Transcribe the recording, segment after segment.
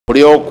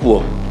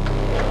Uriokuo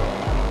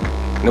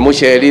ni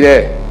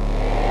musherire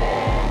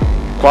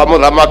kwa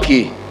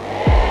muthamaki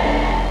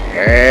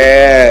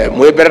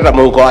mwiberera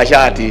muko wa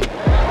shati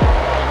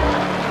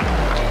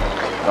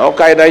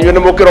okay na nyone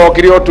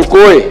mukirokiri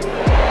otukui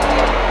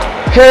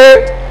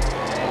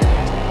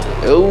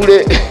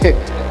ure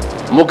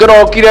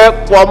mukirokire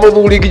kwa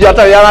muthuri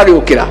ngijata yarari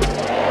ukira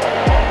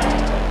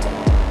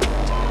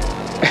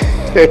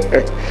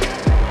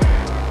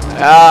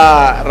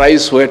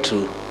rais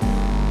wetu,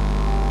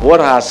 what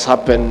has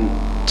happened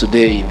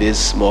today in this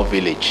small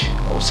village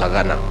of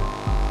Sagana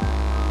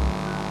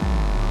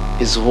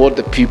is what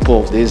the people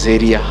of this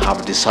area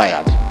have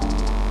desired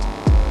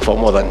for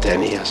more than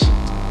 10 years.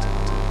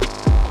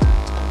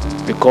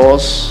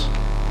 Because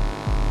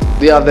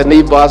they are the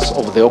neighbors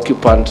of the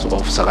occupants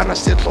of Sagana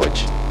State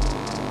Lodge.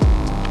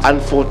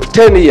 And for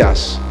 10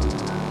 years,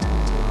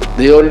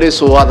 they only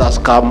saw others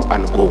come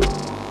and go.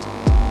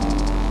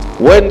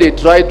 When they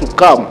tried to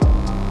come,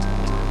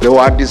 they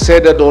were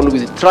decided on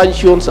with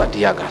truncheons and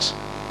tear gas.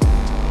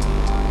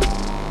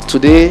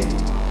 Today,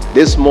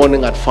 this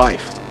morning at 5,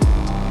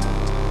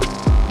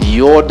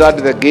 he ordered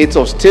the gates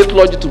of State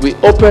Lodge to be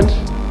opened,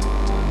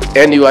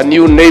 and your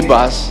new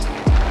neighbors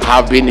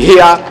have been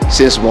here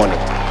since morning.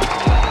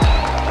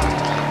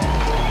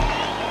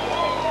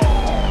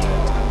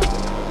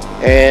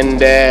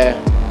 And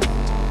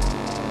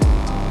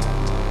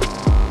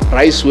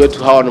rais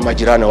wetu, hawa ni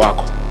majirani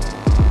wako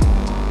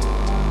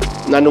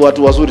na ni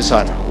watu wazuri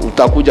sana,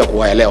 utakuja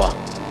kuwaelewa.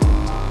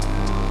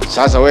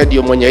 Sasa wewe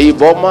ndio mwenye hii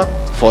boma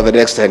for the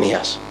next 10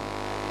 years.